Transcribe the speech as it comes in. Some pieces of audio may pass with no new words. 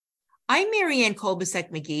I'm Marianne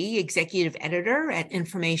Kolbasek McGee, Executive Editor at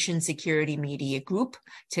Information Security Media Group.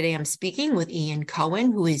 Today I'm speaking with Ian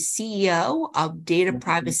Cohen, who is CEO of data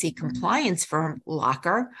privacy compliance firm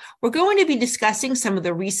Lockr. We're going to be discussing some of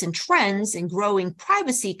the recent trends and growing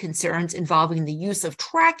privacy concerns involving the use of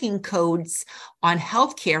tracking codes on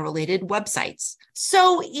healthcare-related websites.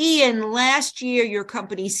 So, Ian, last year your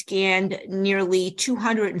company scanned nearly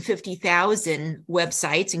 250,000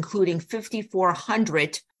 websites, including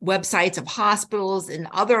 5,400 websites of hospitals and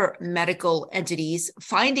other medical entities.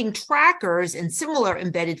 Finding trackers and similar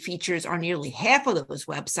embedded features on nearly half of those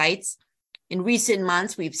websites. In recent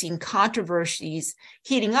months, we've seen controversies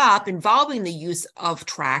heating up involving the use of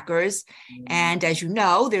trackers. And as you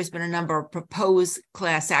know, there's been a number of proposed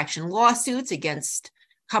class action lawsuits against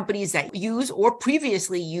companies that use or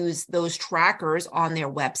previously used those trackers on their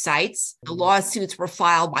websites. The lawsuits were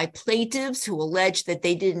filed by plaintiffs who alleged that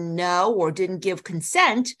they didn't know or didn't give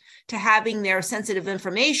consent to having their sensitive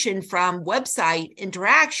information from website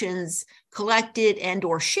interactions collected and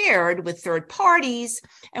or shared with third parties.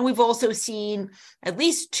 And we've also seen at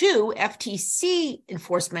least 2 FTC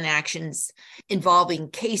enforcement actions involving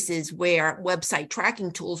cases where website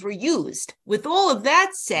tracking tools were used. With all of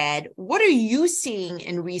that said, what are you seeing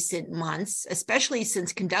in recent months, especially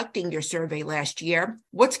since conducting your survey last year?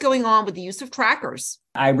 What's going on with the use of trackers?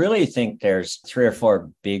 I really think there's 3 or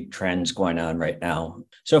 4 big trends going on right now.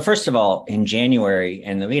 So first of all, in January,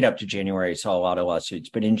 and the lead up to January, saw a lot of lawsuits,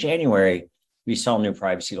 but in January, we saw new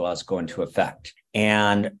privacy laws go into effect.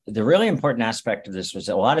 And the really important aspect of this was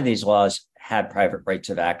that a lot of these laws had private rights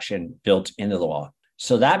of action built into the law.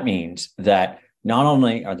 So that means that not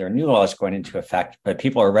only are there new laws going into effect, but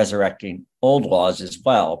people are resurrecting old laws as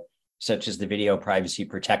well, such as the Video Privacy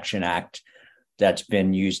Protection Act that's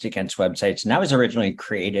been used against websites. And that was originally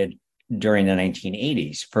created during the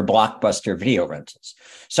 1980s for blockbuster video rentals.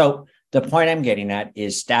 So the point I'm getting at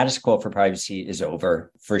is status quo for privacy is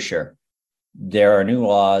over for sure. There are new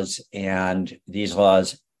laws, and these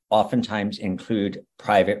laws oftentimes include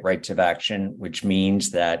private rights of action, which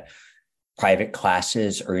means that private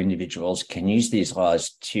classes or individuals can use these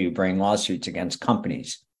laws to bring lawsuits against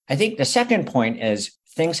companies. I think the second point is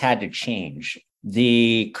things had to change.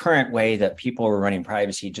 The current way that people were running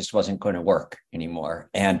privacy just wasn't going to work anymore.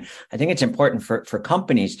 And I think it's important for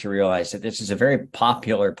companies to realize that this is a very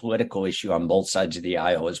popular political issue on both sides of the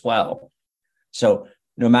aisle as well. So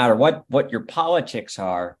no matter what your politics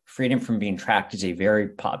are, freedom from being tracked is a very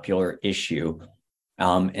popular issue.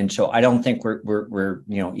 And so I don't think we're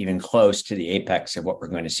even close to the apex of what we're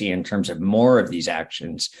going to see in terms of more of these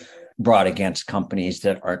actions brought against companies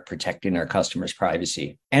that aren't protecting their customers'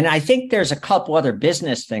 privacy. And I think there's a couple other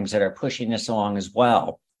business things that are pushing this along as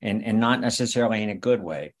well, and not necessarily in a good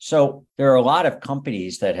way. So there are a lot of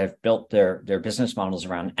companies that have built their business models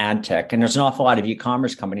around ad tech, and there's an awful lot of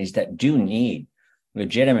e-commerce companies that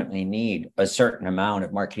legitimately need a certain amount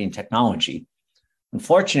of marketing technology.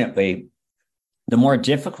 Unfortunately, the more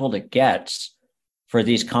difficult it gets for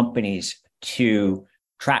these companies to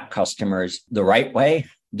track customers the right way,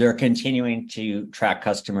 they're continuing to track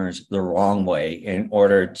customers the wrong way in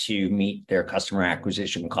order to meet their customer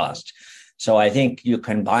acquisition cost. So I think you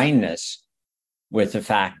combine this with the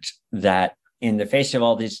fact that in the face of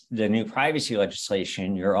all this, the new privacy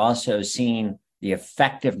legislation, you're also seeing the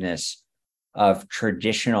effectiveness of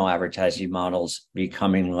traditional advertising models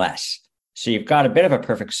becoming less. So you've got a bit of a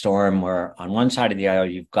perfect storm where on one side of the aisle,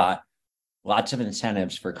 you've got lots of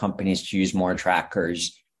incentives for companies to use more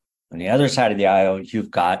trackers. On the other side of the aisle, you've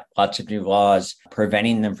got lots of new laws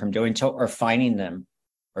preventing them from doing so or fining them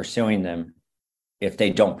or suing them if they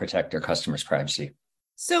don't protect their customers' privacy.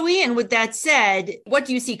 So, Ian, with that said, what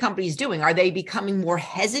do you see companies doing? Are they becoming more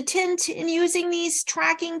hesitant in using these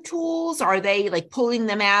tracking tools? Are they pulling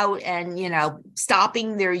them out and,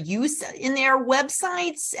 stopping their use in their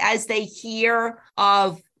websites as they hear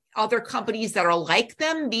of other companies that are like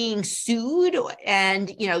them being sued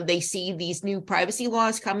and, they see these new privacy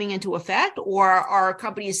laws coming into effect? Or are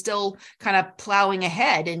companies still kind of plowing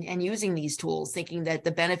ahead and using these tools, thinking that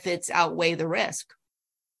the benefits outweigh the risk?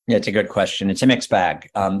 Yeah, it's a good question. It's a mixed bag.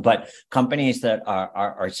 But companies that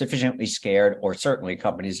are sufficiently scared, or certainly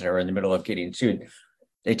companies that are in the middle of getting sued,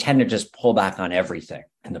 they tend to just pull back on everything.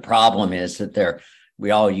 And the problem is that we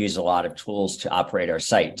all use a lot of tools to operate our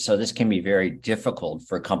site. So this can be very difficult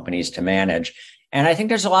for companies to manage. And I think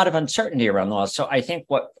there's a lot of uncertainty around the law. So I think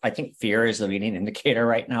fear is the leading indicator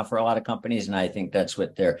right now for a lot of companies. And I think that's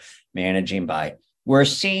what they're managing by. We're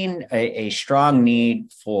seeing a strong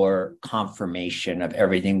need for confirmation of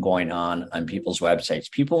everything going on people's websites.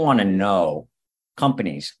 People want to know,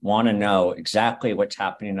 companies want to know exactly what's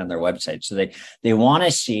happening on their website. So they want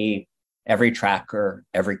to see every tracker,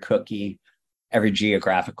 every cookie, every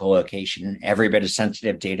geographical location, every bit of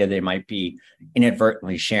sensitive data they might be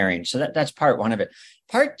inadvertently sharing. So that's part one of it.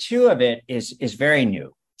 Part two of it is very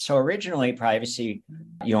new. So originally, privacy,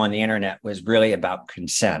 on the internet was really about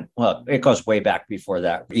consent. Well, it goes way back before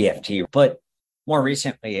that, EFT, but more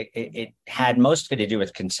recently, it had most of it to do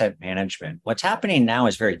with consent management. What's happening now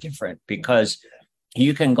is very different because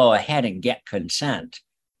you can go ahead and get consent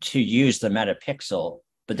to use the metapixel,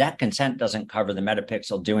 but that consent doesn't cover the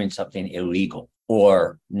metapixel doing something illegal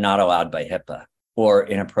or not allowed by HIPAA or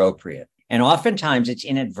inappropriate. And oftentimes it's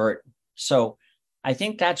inadvertent. So I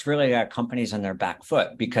think that's really got companies on their back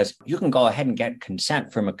foot, because you can go ahead and get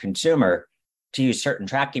consent from a consumer to use certain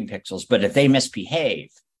tracking pixels, but if they misbehave,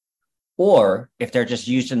 or if they're just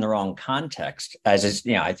used in the wrong context, as is,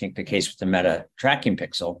 I think the case with the Meta tracking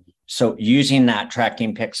pixel. So using that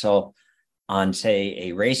tracking pixel on, say,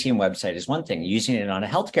 a racing website is one thing. Using it on a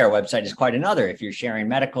healthcare website is quite another. If you're sharing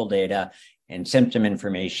medical data and symptom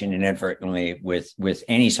information inadvertently with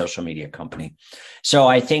any social media company. So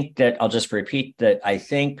I think that I'll just repeat that I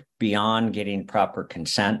think beyond getting proper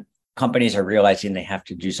consent, companies are realizing they have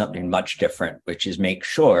to do something much different, which is make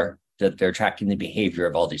sure that they're tracking the behavior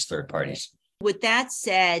of all these third parties. With that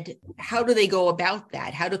said, how do they go about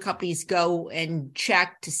that? How do companies go and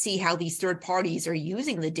check to see how these third parties are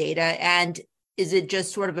using the data? And is it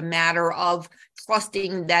just sort of a matter of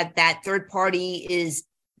trusting that that third party is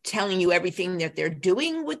telling you everything that they're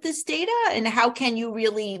doing with this data? And how can you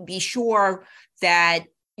really be sure that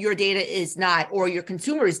your data is not, or your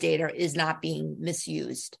consumer's data is not being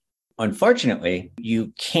misused? Unfortunately,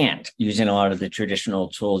 you can't using a lot of the traditional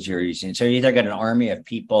tools you're using. So you either got an army of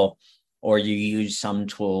people, or you use some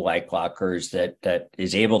tool like Lockers that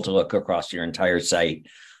is able to look across your entire site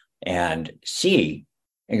and see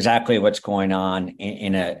exactly what's going on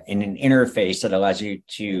in an interface that allows you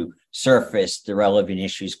to surface the relevant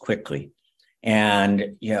issues quickly.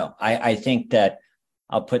 And I think that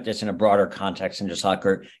I'll put this in a broader context than just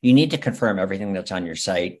Locker. You need to confirm everything that's on your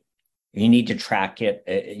site. You need to track it,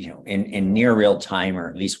 in near real time, or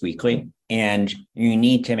at least weekly. And you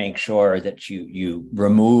need to make sure that you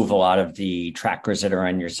remove a lot of the trackers that are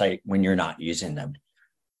on your site when you're not using them.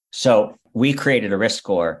 So we created a risk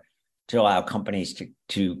score to allow companies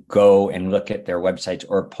to go and look at their websites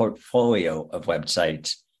or portfolio of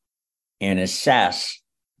websites and assess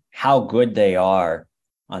how good they are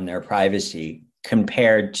on their privacy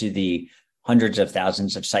compared to the hundreds of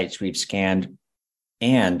thousands of sites we've scanned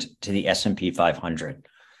and to the S&P 500.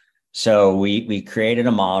 So we created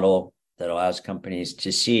a model that allows companies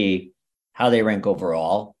to see how they rank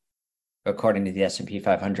overall, according to the S&P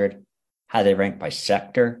 500, how they rank by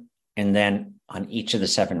sector, and then on each of the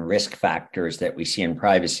 7 risk factors that we see in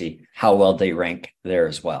privacy, how well they rank there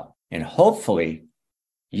as well. And hopefully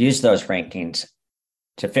use those rankings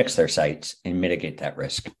to fix their sites and mitigate that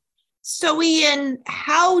risk. So Ian,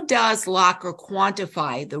 how does Locker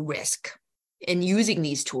quantify the risk in using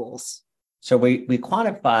these tools? So we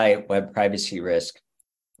quantify web privacy risk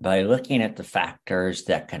by looking at the factors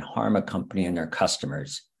that can harm a company and their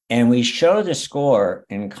customers. And we show the score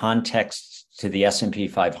in context to the S&P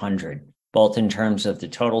 500, both in terms of the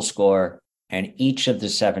total score and each of the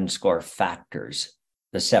 7 score factors,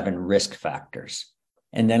 the 7 risk factors.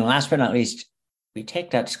 And then last but not least, we take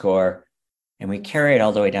that score and we carry it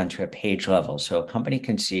all the way down to a page level. So a company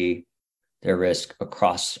can see their risk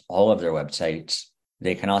across all of their websites.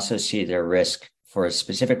 They can also see their risk for a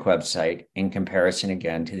specific website in comparison,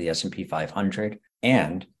 again, to the S&P 500.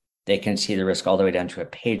 And they can see the risk all the way down to a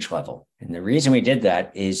page level. And the reason we did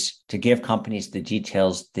that is to give companies the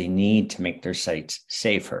details they need to make their sites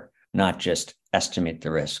safer, not just estimate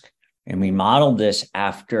the risk. And we modeled this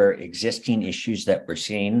after existing issues that we're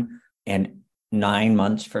seeing. And 9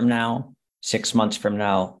 months from now, 6 months from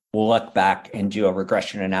now, we'll look back and do a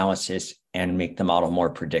regression analysis and make the model more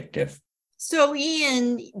predictive. So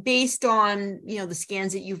Ian, based on, the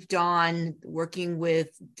scans that you've done working with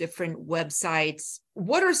different websites,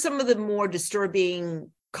 what are some of the more disturbing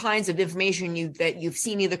kinds of information that you've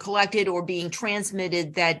seen either collected or being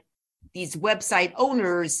transmitted that these website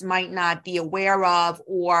owners might not be aware of,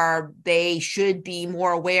 or they should be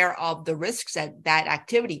more aware of the risks that that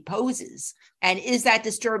activity poses? And is that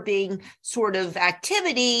disturbing sort of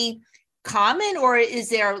activity common, or is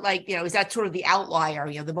there is that sort of the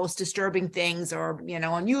outlier? The most disturbing things are,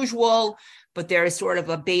 unusual, but there is sort of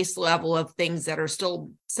a base level of things that are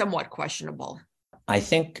still somewhat questionable. I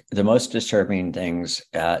think the most disturbing things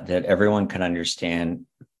that everyone can understand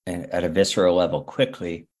at a visceral level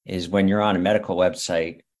quickly is when you're on a medical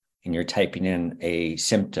website and you're typing in a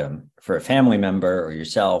symptom for a family member or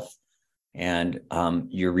yourself, and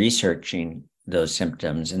you're researching those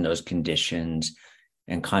symptoms and those conditions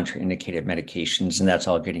and contraindicated medications, and that's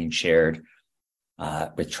all getting shared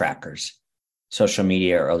with trackers, social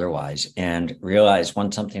media or otherwise. And realize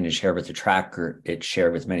once something is shared with the tracker, it's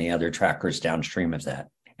shared with many other trackers downstream of that.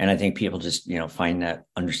 And I think people just, find that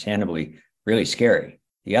understandably really scary.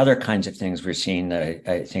 The other kinds of things we're seeing that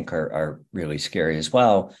I think are really scary as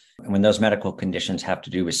well, when those medical conditions have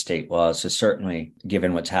to do with state laws. So certainly,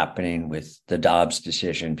 given what's happening with the Dobbs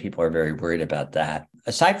decision, people are very worried about that.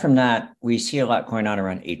 Aside from that, we see a lot going on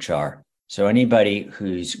around HR. So anybody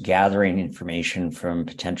who's gathering information from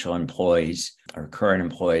potential employees or current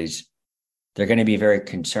employees, they're going to be very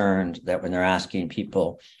concerned that when they're asking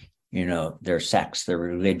people, their sex, their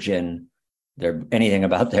religion, anything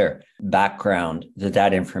about their background,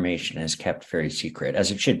 that information is kept very secret,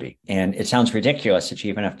 as it should be. And it sounds ridiculous that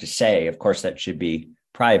you even have to say, of course, that should be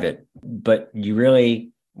private, but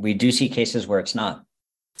we do see cases where it's not.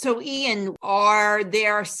 So, Ian, are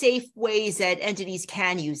there safe ways that entities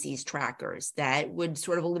can use these trackers that would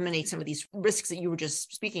sort of eliminate some of these risks that you were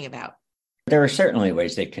just speaking about? There are certainly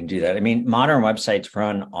ways they can do that. I mean, modern websites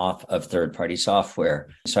run off of third-party software.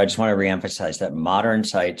 So I just want to reemphasize that modern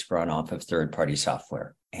sites run off of third-party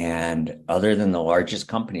software. And other than the largest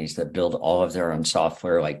companies that build all of their own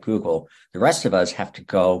software like Google, the rest of us have to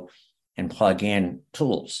go and plug in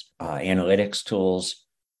tools, analytics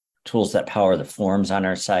tools that power the forms on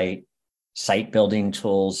our site building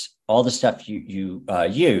tools, all the stuff you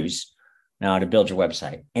use now to build your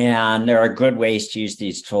website. And there are good ways to use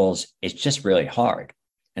these tools. It's just really hard.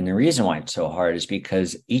 And the reason why it's so hard is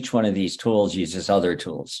because each one of these tools uses other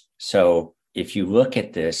tools. So if you look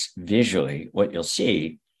at this visually, what you'll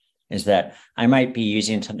see is that I might be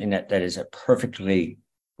using something that is a perfectly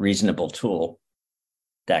reasonable tool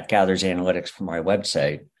that gathers analytics from my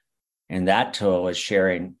website. And that tool is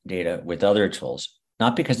sharing data with other tools,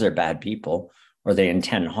 not because they're bad people or they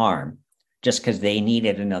intend harm, just because they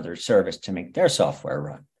needed another service to make their software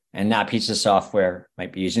run. And that piece of software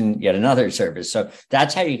might be using yet another service. So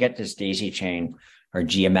that's how you get this daisy chain or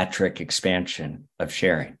geometric expansion of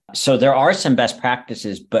sharing. So there are some best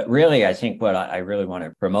practices, but really, I think what I really want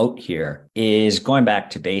to promote here is going back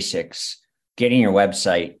to basics. Getting your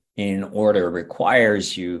website in order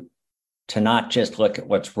requires you to not just look at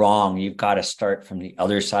what's wrong. You've got to start from the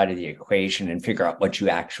other side of the equation and figure out what you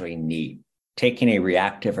actually need. Taking a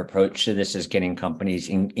reactive approach to this is getting companies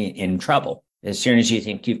in trouble. As soon as you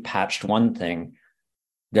think you've patched one thing,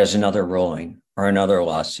 there's another rolling or another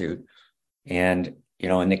lawsuit. And,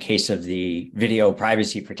 in the case of the Video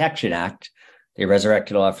Privacy Protection Act, they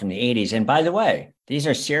resurrected a law from the 80s. And by the way, these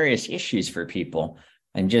are serious issues for people.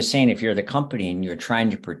 I'm just saying, if you're the company and you're trying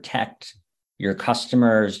to protect your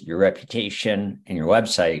customers, your reputation, and your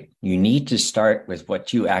website, you need to start with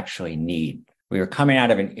what you actually need. We are coming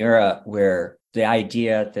out of an era where the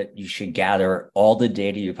idea that you should gather all the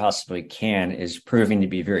data you possibly can is proving to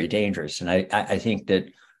be very dangerous. And I think that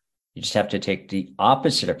you just have to take the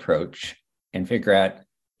opposite approach and figure out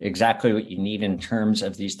exactly what you need in terms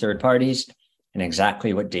of these third parties and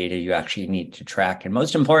exactly what data you actually need to track. And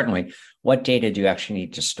most importantly, what data do you actually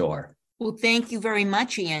need to store? Well, thank you very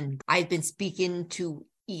much, Ian. I've been speaking to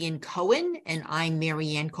Ian Cohen, and I'm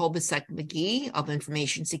Marianne Kolbasuk-McGee of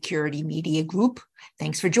Information Security Media Group.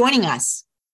 Thanks for joining us.